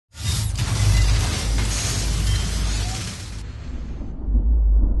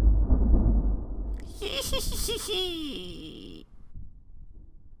Yo,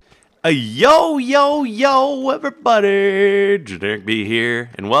 everybody! Generikb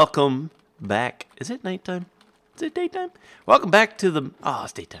here, and welcome back. Is it nighttime? Is it daytime? Welcome back to the... Oh,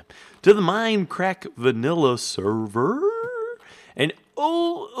 it's daytime. To the Mindcrack vanilla server. And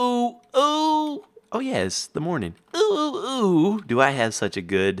oh yeah, it's the morning. Do I have such a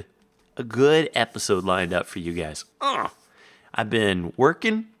good episode lined up for you guys. I've been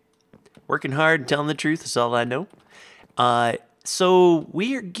working hard, telling the truth. That's all I know. So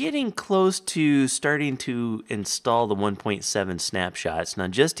we are getting close to starting to install the 1.7 snapshots. Now,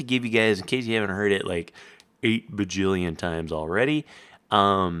 just to give you guys, in case you haven't heard it like 8 bajillion times already,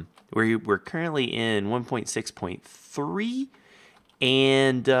 we're currently in 1.6.3,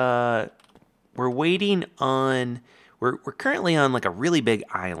 and we're waiting on. We're currently on like a really big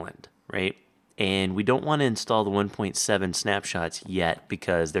island, right? And we don't want to install the 1.7 snapshots yet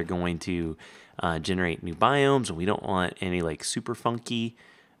because they're going to generate new biomes, and we don't want any like super funky,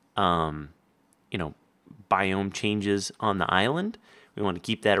 biome changes on the island. We want to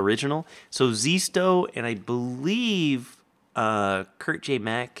keep that original. So Zisto and I believe Kurt J.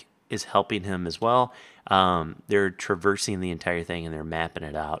 Mack is helping him as well. They're traversing the entire thing and they're mapping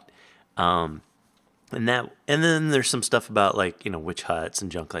it out. And then there's some stuff about like witch huts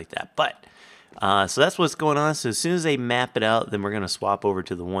and junk like that. But so that's what's going on. So as soon as they map it out, then we're going to swap over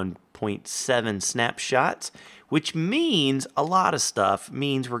to the 1.7 snapshots, which means a lot of stuff.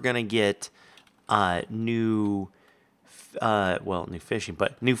 Means we're going to get new fishing,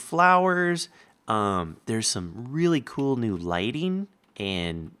 but new flowers. There's some really cool new lighting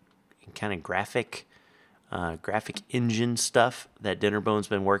and kind of graphic engine stuff that Dinnerbone's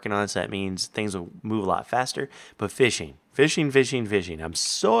been working on, so that means things will move a lot faster. But fishing. I'm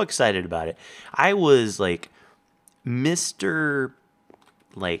so excited about it. I was like max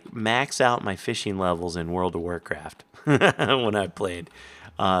out my fishing levels in World of Warcraft when I played.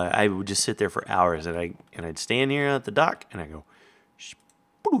 I would just sit there for hours, and I'd stand here at the dock, and I go,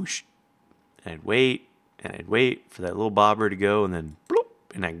 sploosh, and I'd wait for that little bobber to go, and then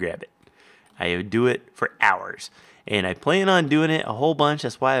bloop, and I'd grab it. I would do it for hours, and I plan on doing it a whole bunch.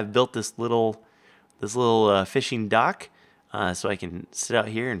 That's why I've built this little fishing dock, so I can sit out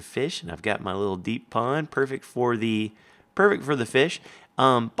here and fish. And I've got my little deep pond, perfect for the fish.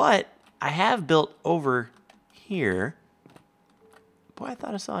 But I have built over here. Boy, I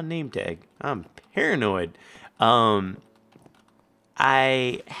thought I saw a name tag. I'm paranoid. I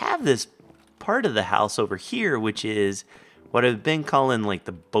have this part of the house over here, which is what I've been calling like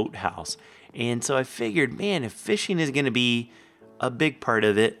the boathouse. And so I figured, man, if fishing is going to be a big part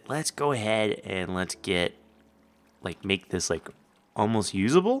of it, let's go ahead and let's make this like almost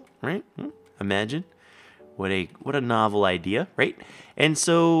usable, right? Imagine what a novel idea, right? And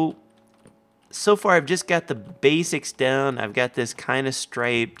so far I've just got the basics down. I've got this kind of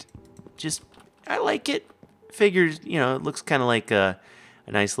striped, I like it. Figures, it looks kind of like a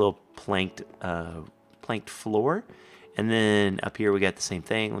nice little planked floor. And then up here we got the same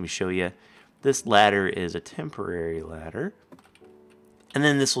thing. Let me show you. This ladder is a temporary ladder. And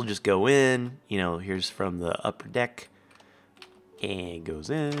then this will just go in. Here's from the upper deck. And it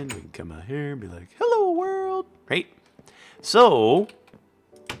goes in. We can come out here and be like, hello world. Right? So,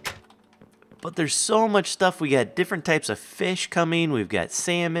 but there's so much stuff. We got different types of fish coming. We've got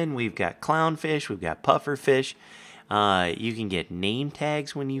salmon. We've got clownfish. We've got puffer fish. You can get name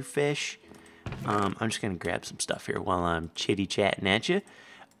tags when you fish. I'm just going to grab some stuff here while I'm chitty-chatting at you.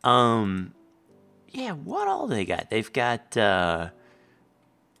 Yeah, what all they got? They've got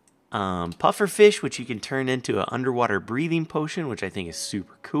puffer fish, which you can turn into an underwater breathing potion, which I think is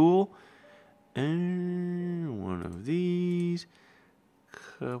super cool. And one of these.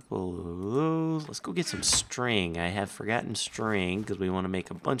 Couple of those. Let's go get some string. I have forgotten string because we want to make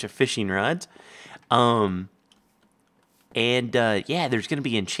a bunch of fishing rods. Yeah, there's going to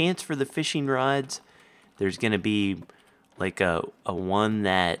be enchants for the fishing rods. There's going to be like a one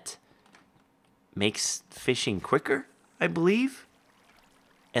that makes fishing quicker, I believe.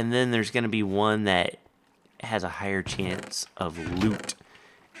 And then there's going to be one that has a higher chance of loot.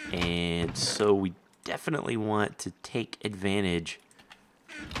 And so we definitely want to take advantage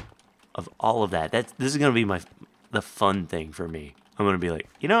of all of that. This is going to be the fun thing for me. I'm going to be like,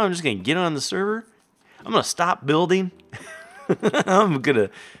 I'm just going to get on the server. I'm going to stop building. I'm going to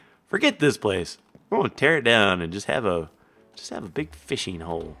forget this place. We're going to tear it down and just have a big fishing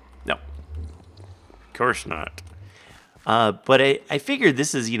hole. No. Of course not. But I figured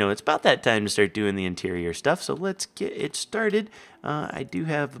this is, it's about that time to start doing the interior stuff. So let's get it started. I do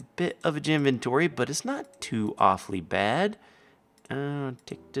have a bit of an inventory, but it's not too awfully bad.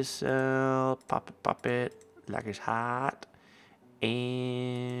 Take this out, pop it. like it's hot.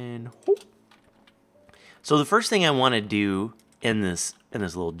 And whoop. So the first thing I want to do in this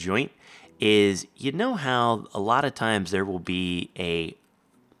little joint is, you know how a lot of times there will be a,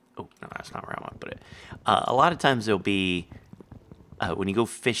 oh no, that's not where I want to put it. A lot of times there'll be, when you go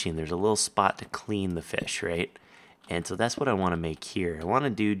fishing, there's a little spot to clean the fish, right? And so that's what I want to make here. I want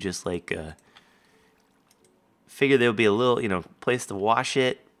to do just like a, figure there'll be a little, place to wash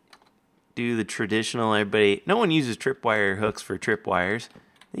it. Do the traditional, no one uses tripwire hooks for tripwires.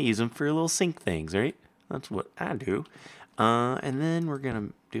 They use them for little sink things, right? That's what I do. And then we're going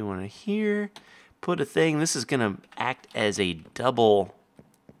to do one here. Put a thing. This is going to act as a double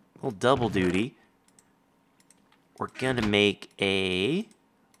duty. We're going to make a,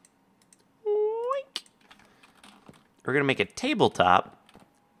 we're going to make a tabletop.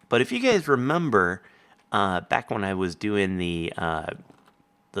 But if you guys remember, back when I was doing the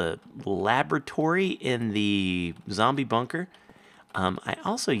laboratory in the zombie bunker, I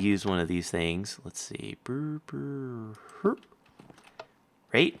also used one of these things. Let's see.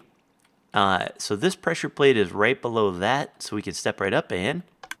 Right? So this pressure plate is right below that, so we can step right up and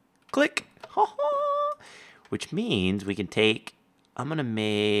click. Which means we can take, I'm going to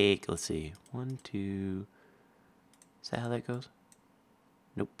make, let's see, 1, 2, is that how that goes?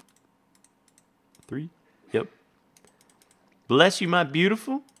 Nope. 3, yep. Bless you, my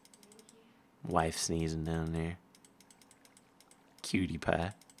beautiful. Wife sneezing down there. Cutie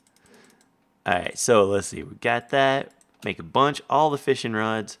pie. Alright, so let's see. We got that. Make a bunch, all the fishing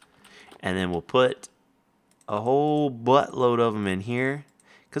rods. And then we'll put a whole buttload of them in here.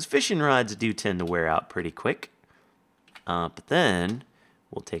 Because fishing rods do tend to wear out pretty quick. But then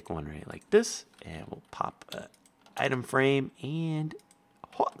we'll take one right like this. And we'll pop an item frame. And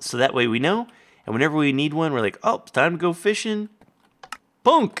so that way we know. And whenever we need one, we're like, oh, it's time to go fishing.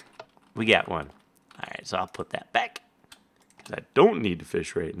 Bunk! We got one. Alright, so I'll put that back. Because I don't need to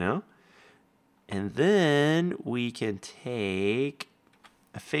fish right now. And then we can take,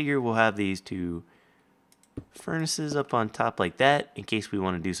 I figure we'll have these two furnaces up on top like that in case we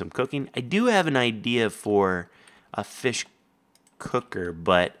want to do some cooking. I do have an idea for a fish cooker,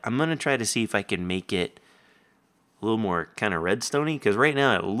 but I'm going to try to see if I can make it a little more kind of redstoney, because right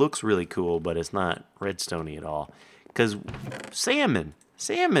now it looks really cool, but it's not redstoney at all. Because salmon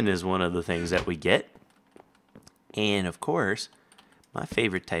is one of the things that we get. And of course, my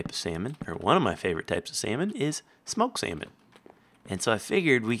favorite type of salmon, or one of my favorite types of salmon, is smoked salmon. And so I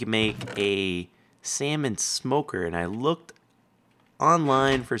figured we could make a salmon smoker, and I looked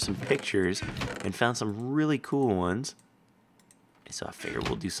online for some pictures and found some really cool ones. And so I figured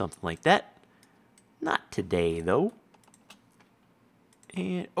we'll do something like that. Not today, though.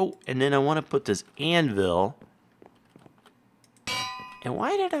 And and then I want to put this anvil. And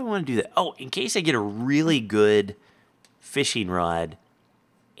why did I want to do that? Oh, in case I get a really good fishing rod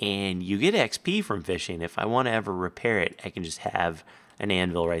and you get XP from fishing, if I want to ever repair it, I can just have an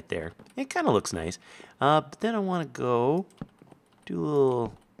anvil right there. It kind of looks nice. But then I want to go do a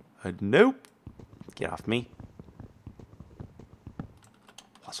little... nope. Get off me.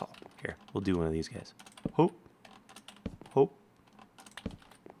 Here, we'll do one of these guys. Hope.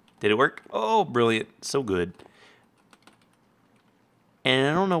 Did it work? Oh, brilliant. So good. And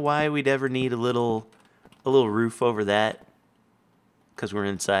I don't know why we'd ever need a little roof over that, because we're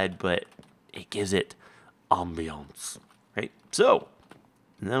inside, but it gives it ambiance, right? So,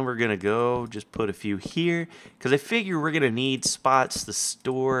 now we're going to go just put a few here, because I figure we're going to need spots to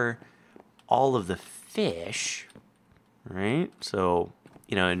store all of the fish, right? So,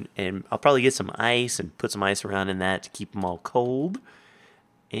 and I'll probably get some ice and put some ice around in that to keep them all cold.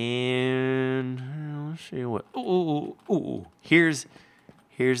 And let's see what. Here's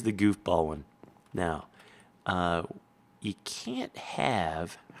the goofball one. Now, you can't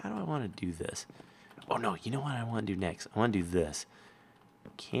have. How do I want to do this? Oh no! You know what I want to do next? I want to do this.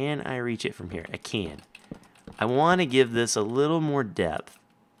 Can I reach it from here? I can. I want to give this a little more depth.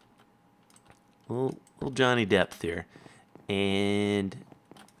 Little Johnny depth here, and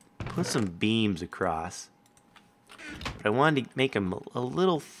put some beams across. But I wanted to make them a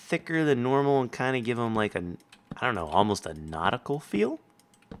little thicker than normal and kind of give them like a, I don't know, almost a nautical feel?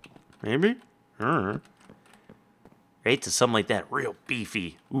 Maybe? Right? So something like that, real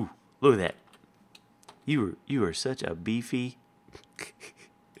beefy. Ooh, look at that. You are such a beefy,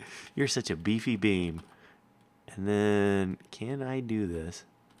 you're such a beefy beam. And then, can I do this?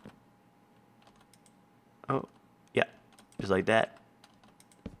 Oh, yeah, just like that.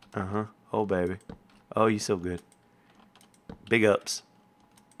 Uh-huh, oh baby. Oh, you so good. Big ups.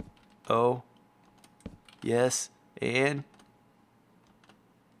 Oh. Yes. And.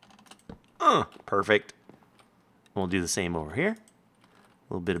 Perfect. We'll do the same over here.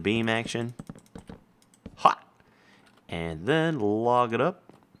 A little bit of beam action. Hot. And then log it up.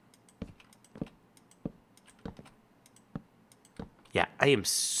 Yeah, I am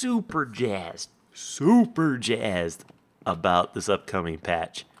super jazzed about this upcoming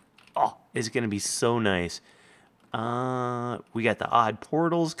patch. Oh, it's going to be so nice. We got the odd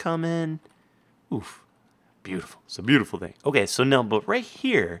portals coming. Oof, beautiful. It's a beautiful thing. Okay, so now, but right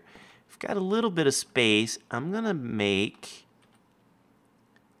here, I've got a little bit of space. I'm going to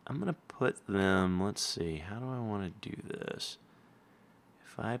put them, let's see, how do I want to do this?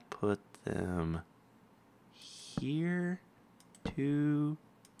 If I put them here, 2,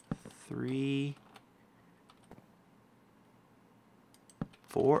 3,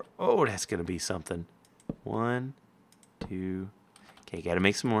 4. Oh, that's going to be something. 1, 2. Okay, got to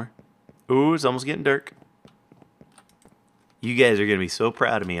make some more. Ooh, it's almost getting dark. You guys are going to be so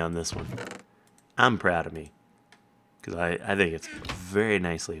proud of me on this one. I'm proud of me. Because I think it's very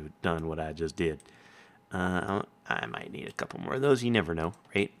nicely done what I just did. I might need a couple more of those. You never know,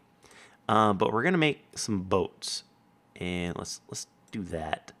 right? But we're going to make some boats. And let's do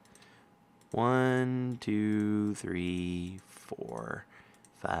that. 1, 2, 3, 4,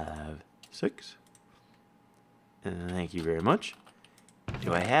 5, 6. Thank you very much.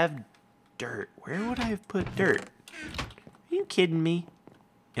 Do I have dirt? Where would I have put dirt? Are you kidding me?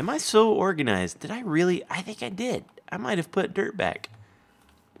 Am I so organized? Did I really? I think I did. I might have put dirt back.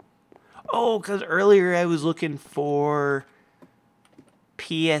 Oh, because earlier I was looking for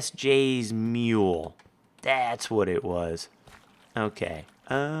PSJ's mule. That's what it was. Okay.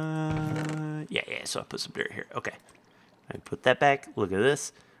 Yeah, so I put some dirt here. Okay. I put that back. Look at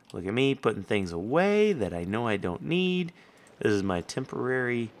this. Look at me putting things away that I know I don't need. This is my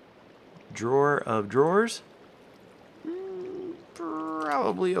temporary drawer of drawers.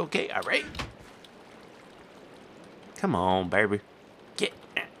 Probably okay. All right. Come on, baby. Get.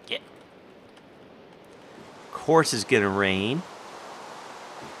 Of course it's going to rain.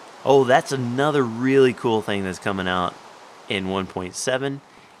 Oh, that's another really cool thing that's coming out in 1.7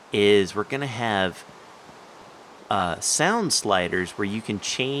 is we're going to have sound sliders where you can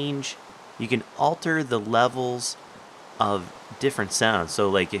alter the levels of different sounds. So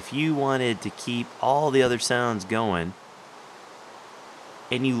like if you wanted to keep all the other sounds going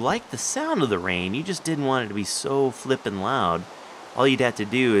and you like the sound of the rain, you just didn't want it to be so flippin' loud, all you'd have to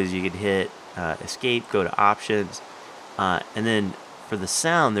do is you could hit escape, go to options, and then for the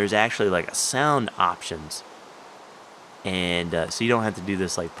sound, there's actually like a sound options. And so you don't have to do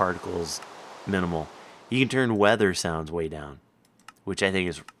this like particles minimal. You can turn weather sounds way down, which I think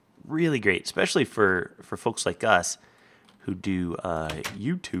is really great, especially for folks like us who do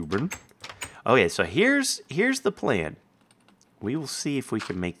YouTubing. Okay, so here's the plan. We will see if we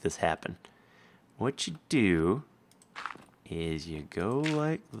can make this happen. What you do is you go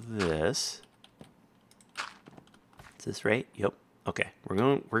like this. Is this right? Yep. Okay, we're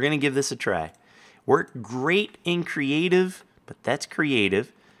gonna give this a try. Worked great in creative, but that's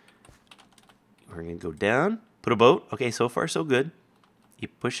creative. We're gonna go down, put a boat. Okay, so far so good. You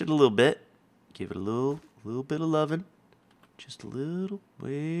push it a little bit, give it a little bit of loving, just a little.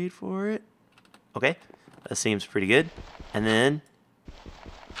 Wait for it. Okay, that seems pretty good. And then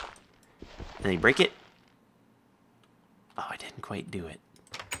you break it. Oh, I didn't quite do it.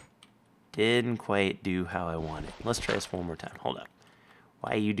 Didn't quite do how I wanted. Let's try this one more time. Hold up.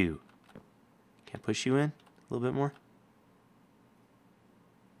 Why you do? Can I push you in a little bit more?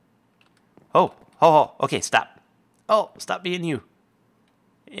 Oh, okay, stop. Oh, stop being you.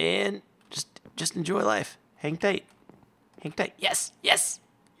 And just enjoy life. Hang tight. Yes.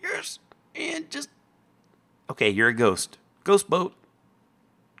 And just. Okay, you're a ghost. Ghost boat.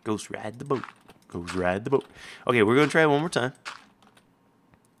 Ghost ride the boat. Okay, we're gonna try it one more time.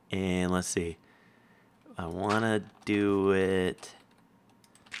 And let's see. I wanna do it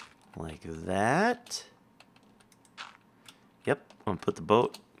like that. Yep, I'm gonna put the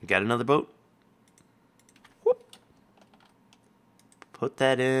boat. Got another boat. Whoop. Put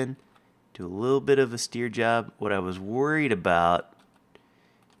that in. Do a little bit of a steer job. What I was worried about.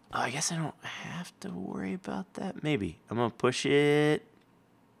 Oh, I guess I don't have to worry about that. Maybe. I'm gonna push it.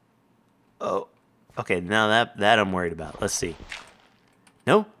 Oh. Okay, now that I'm worried about. Let's see.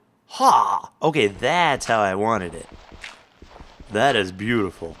 No? Ha! Okay, that's how I wanted it. That is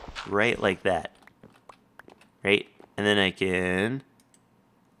beautiful. Right like that. Right? And then I can...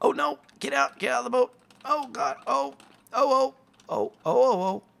 Oh, no! Get out of the boat! Oh, God! Oh!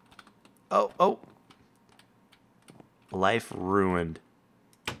 Life ruined.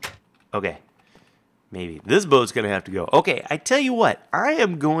 Okay. Maybe. This boat's going to have to go. Okay, I tell you what. I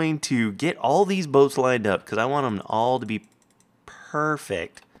am going to get all these boats lined up because I want them all to be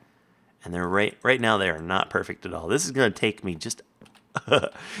perfect. And they're right now they are not perfect at all. This is going to take me just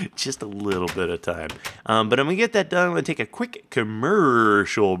just a little bit of time. But I'm going to get that done. I'm going to take a quick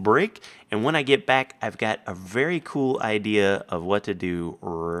commercial break. And when I get back, I've got a very cool idea of what to do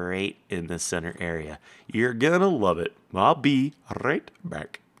right in the center area. You're going to love it. I'll be right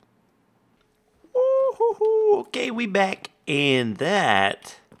back. Okay, we back. And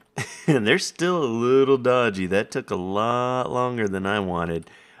that, and they're still a little dodgy. That took a lot longer than I wanted.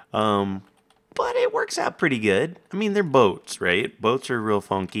 But it works out pretty good. I mean, they're boats, right? Boats are real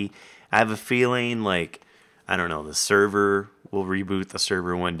funky. I have a feeling like, I don't know, the server will reboot the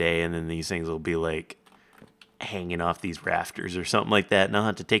server one day and then these things will be like hanging off these rafters or something like that and I'll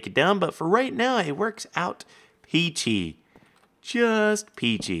have to take it down. But for right now, it works out peachy. Just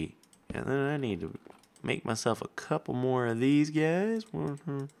peachy. And then I need to make myself a couple more of these guys.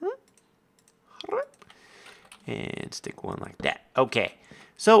 And stick one like that. Okay.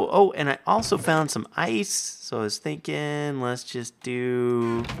 So, oh, and I also found some ice. So I was thinking, we'll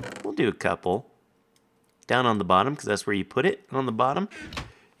do a couple down on the bottom because that's where you put it, on the bottom.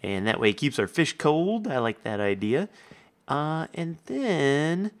 And that way it keeps our fish cold. I like that idea. And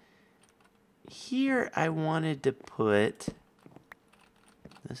then here I wanted to put,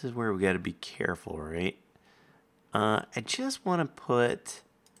 this is where we got to be careful, right? I just want to put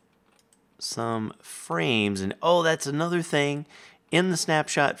some frames. And oh, that's another thing. In the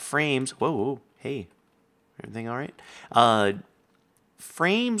snapshot frames, whoa, hey, everything all right?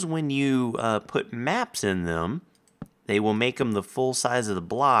 Frames, when you put maps in them, they will make them the full size of the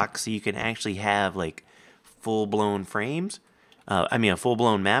block, so you can actually have like full-blown frames. I mean, a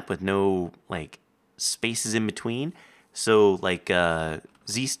full-blown map with no like spaces in between. So like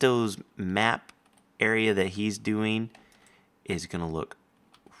Zisto's map area that he's doing is gonna look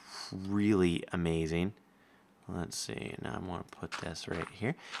really amazing. Let's see, now I want to put this right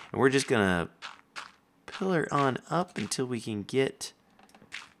here. And we're just going to pillar on up until we can get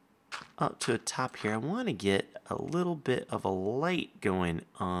up to the top here. I want to get a little bit of a light going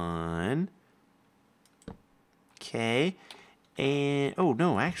on. Okay. And, oh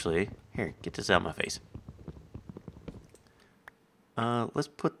no, actually, here, get this out of my face. Let's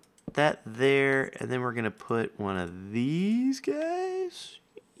put that there, and then we're going to put one of these guys.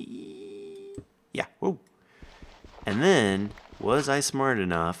 Yeah, whoa. And then, was I smart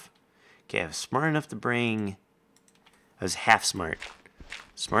enough? Okay, I was smart enough to bring, I was half smart.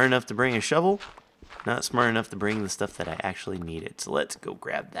 Smart enough to bring a shovel, not smart enough to bring the stuff that I actually needed. So let's go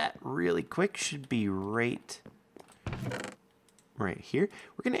grab that really quick. Should be right here.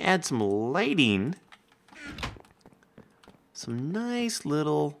 We're going to add some lighting. Some nice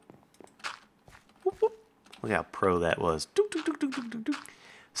little, whoop, whoop. Look how pro that was.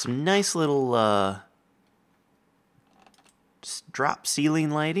 Some nice little, drop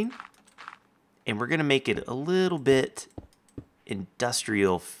ceiling lighting, and we're gonna make it a little bit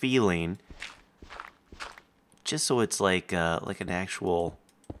industrial feeling, just so it's like an actual.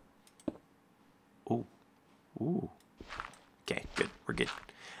 Ooh. Okay, good. We're good.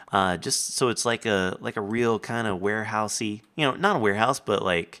 Just so it's like a real kind of warehousey, not a warehouse, but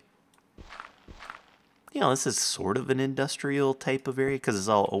like, this is sort of an industrial type of area because it's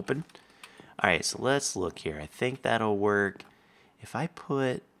all open. All right, so let's look here. I think that'll work. If I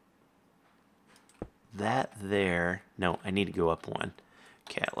put that there, no, I need to go up one.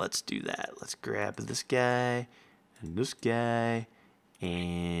 Okay, let's do that. Let's grab this guy and this guy,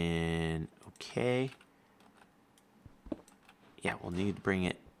 and okay. Yeah, we'll need to bring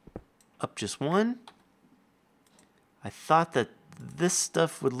it up just one. I thought that this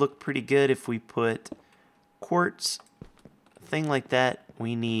stuff would look pretty good if we put quartz, a thing like that.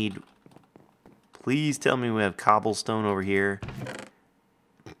 We need, please tell me we have cobblestone over here.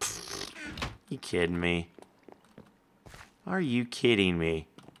 You kidding me? Are you kidding me?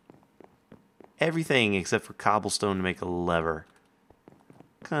 Everything except for cobblestone to make a lever.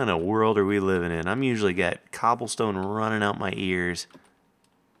 What kind of world are we living in? I'm usually got cobblestone running out my ears.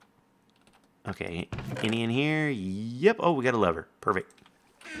 Okay, any in here? Yep. Oh, we got a lever. Perfect.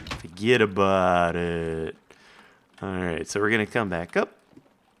 Forget about it. Alright, so we're going to come back up.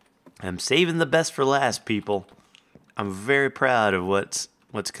 I'm saving the best for last, people. I'm very proud of what's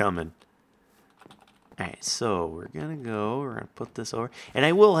coming. Alright, so we're going to put this over. And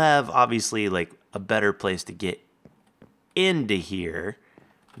I will have, obviously, like, a better place to get into here.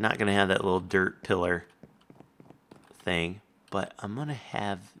 I'm not going to have that little dirt pillar thing. But I'm going to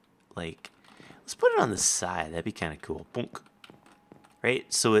have, like, let's put it on the side. That'd be kind of cool. Bonk.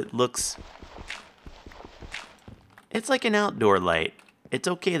 Right? So it looks It's like an outdoor light. It's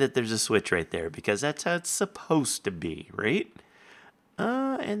okay that there's a switch right there because that's how it's supposed to be, right?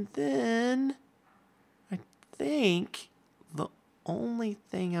 And then I think the only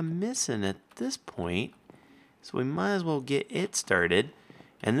thing I'm missing at this point, so we might as well get it started.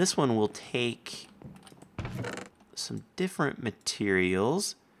 And this one will take some different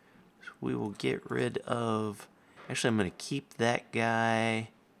materials. We will get rid of, actually I'm going to keep that guy.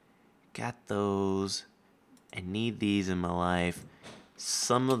 Got those. I need these in my life.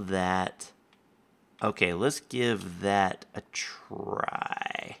 Some of that. Okay, let's give that a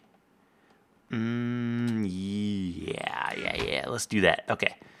try. Yeah. Let's do that.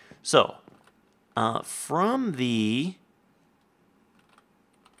 Okay. So, from the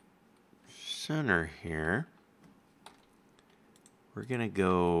center here, we're going to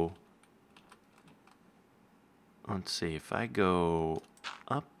go, let's see, if I go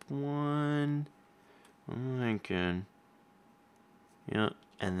up one, I'm thinking, yeah,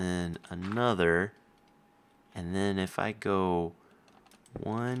 and then another, and then if I go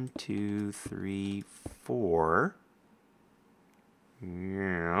 1, 2, 3, 4,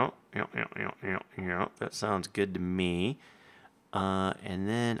 yeah, that sounds good to me. And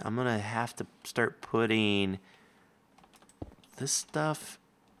then I'm gonna have to start putting this stuff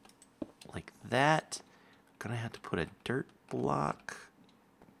like that. I'm gonna have to put a dirt block.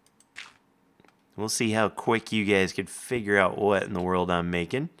 We'll see how quick you guys can figure out what in the world I'm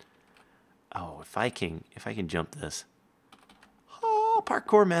making. Oh, if I can jump this. Oh,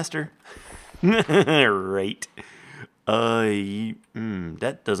 parkour master. Right.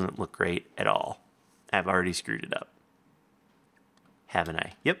 That doesn't look great at all. I've already screwed it up. Haven't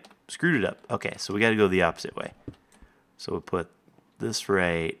I? Yep, screwed it up. Okay, so we got to go the opposite way. So we'll put this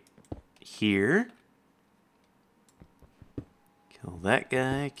right here. Kill that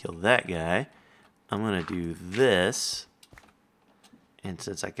guy, kill that guy. I'm going to do this. And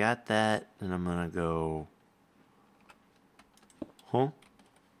since I got that, then I'm going to go... Huh?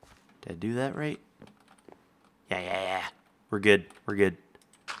 Did I do that right? Yeah. We're good.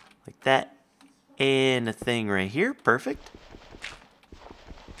 Like that. And a thing right here. Perfect.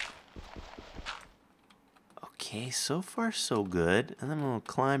 Okay, so far so good. And then I'm going to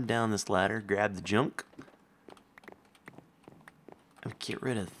climb down this ladder, grab the junk. And get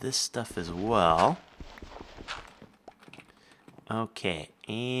rid of this stuff as well. Okay,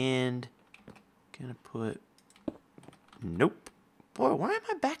 and gonna put... Nope. Boy, why am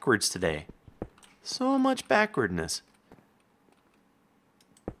I backwards today? So much backwardness.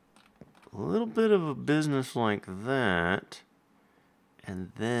 A little bit of a business like that.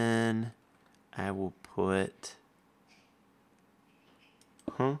 And then I will put...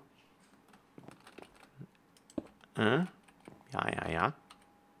 Huh? Yeah.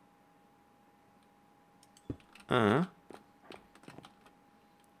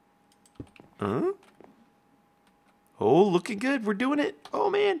 Oh, looking good. We're doing it. Oh,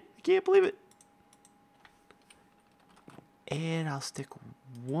 man. I can't believe it. And I'll stick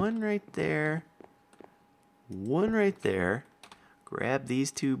one right there. One right there. Grab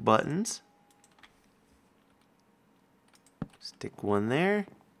these two buttons. Stick one there.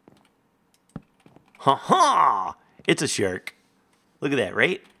 Ha-ha! It's a shark. Look at that,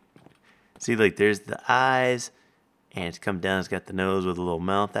 right? See, like, there's the eyes. And it's come down. It's got the nose with a little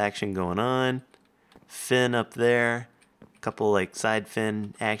mouth action going on. Fin up there. A couple, like, side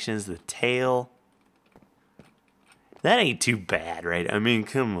fin actions. The tail. That ain't too bad, right? I mean,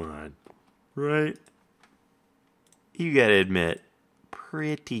 come on. Right? You gotta admit,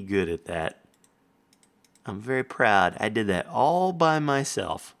 pretty good at that. I'm very proud. I did that all by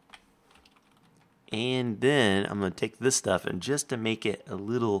myself. And then I'm going to take this stuff, and just to make it a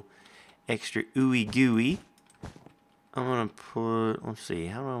little extra ooey gooey, I'm going to put, let's see,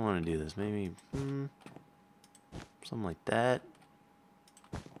 how do I want to do this? Maybe something like that.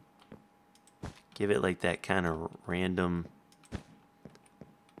 Give it like that kind of random.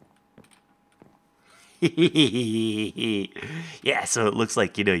 Yeah, so it looks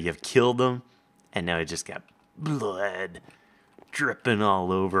like, you know, you've killed them, and now it just got blood dripping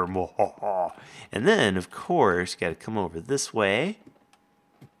all over. And then, of course, got to come over this way.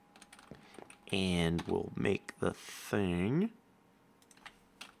 And we'll make the thing.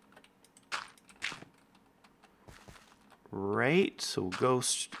 Right, so we'll go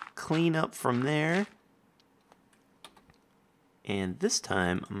clean up from there. And this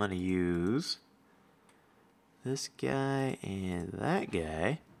time, I'm going to use this guy and that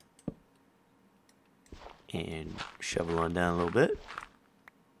guy. And shovel on down a little bit.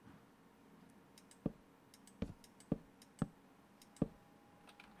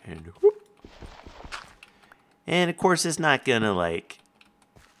 And whoop. And of course, it's not gonna like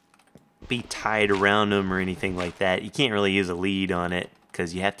be tied around them or anything like that. You can't really use a lead on it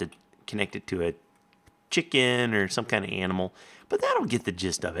because you have to connect it to a chicken or some kind of animal. But that'll get the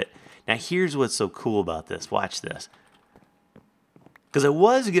gist of it. Now, here's what's so cool about this. Watch this. Because I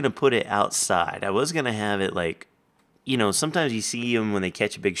was going to put it outside. I was going to have it like, you know, sometimes you see them when they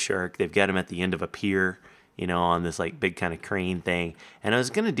catch a big shark. They've got them at the end of a pier, you know, on this like big kind of crane thing. And I was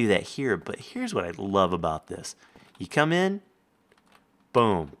going to do that here. But here's what I love about this. You come in,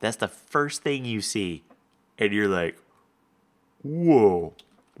 boom. That's the first thing you see. And you're like, whoa,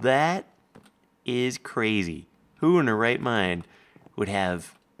 that is crazy. Who in their right mind would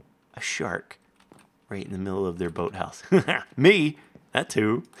have a shark right in the middle of their boathouse? Me. That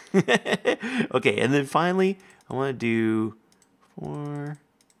too. Okay, and then finally, I want to do 4,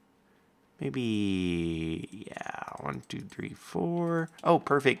 maybe, yeah, 1, 2, 3, 4. Oh,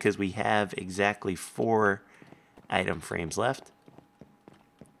 perfect, because we have exactly 4 item frames left.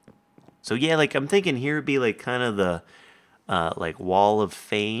 So yeah, like I'm thinking here would be like kind of the like wall of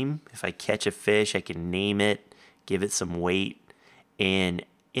fame. If I catch a fish, I can name it, give it some weight, and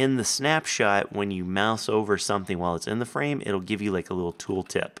in the snapshot, when you mouse over something while it's in the frame, it'll give you like a little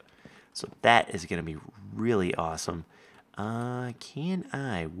tooltip. So that is going to be really awesome. Will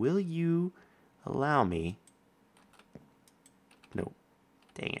you allow me? Nope.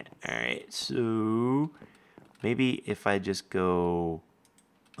 Dang it. All right. So maybe if I just go,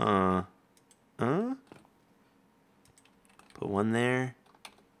 put one there.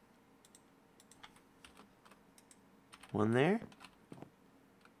 One there.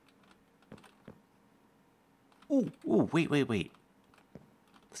 Ooh, wait.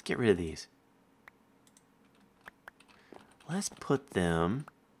 Let's get rid of these. Let's put them...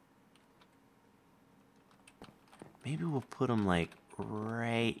 Maybe we'll put them like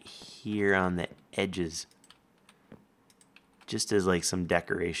right here on the edges. Just as like some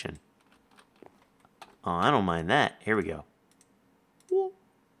decoration. Oh, I don't mind that. Here we go. Whoop,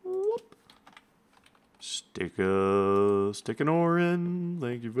 whoop. Stick an oar in.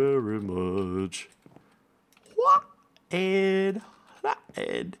 Thank you very much. And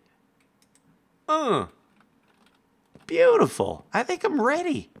beautiful. I think I'm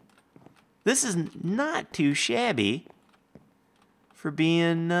ready. This is not too shabby for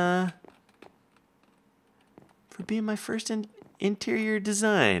being my first interior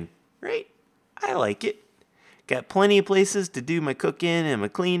design, right? I like it. Got plenty of places to do my cooking and my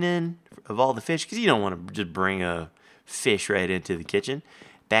cleaning of all the fish, because you don't want to just bring a fish right into the kitchen.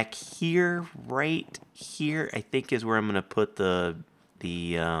 Back here, right here, I think is where I'm gonna put the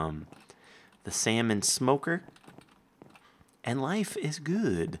salmon smoker. And life is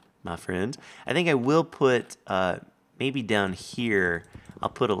good, my friends. I think I will put maybe down here. I'll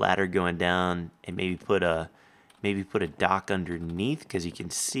put a ladder going down, and maybe put a dock underneath, because you can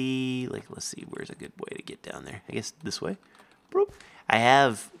see. Like, let's see, where's a good way to get down there? I guess this way. I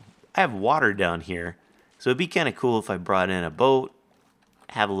have water down here, so it'd be kind of cool if I brought in a boat.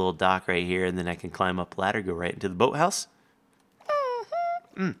 Have a little dock right here, and then I can climb up a ladder, go right into the boathouse.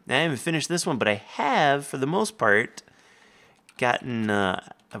 I haven't finished this one, but I have, for the most part, gotten,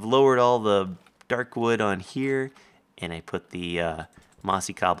 I've lowered all the dark wood on here, and I put the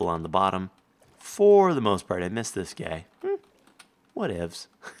mossy cobble on the bottom. For the most part, I missed this guy. Whatevs.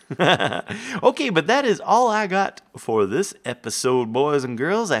 Okay, but that is all I got for this episode, boys and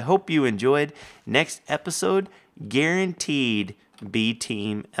girls. I hope you enjoyed. Next episode, guaranteed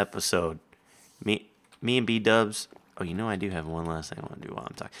B-team episode. Me and B-dubs. Oh, you know I do have one last thing I want to do while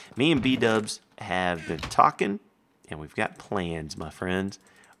I'm talking. Me and B-dubs have been talking, and we've got plans, my friends.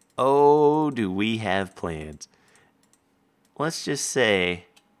 Oh, do we have plans. Let's just say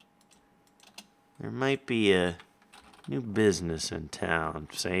there might be a new business in town,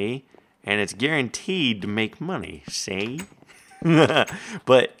 see? And it's guaranteed to make money, see?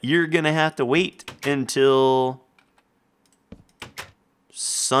 But you're going to have to wait until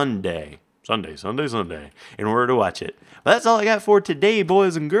Sunday in order to watch it. But that's all I got for today,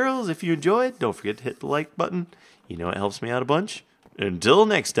 boys and girls. If you enjoyed, don't forget to hit the like button. You know it helps me out a bunch. Until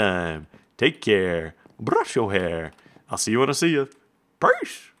next time, take care. Brush your hair. I'll see you when I see you.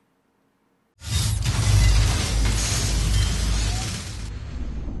 Peace.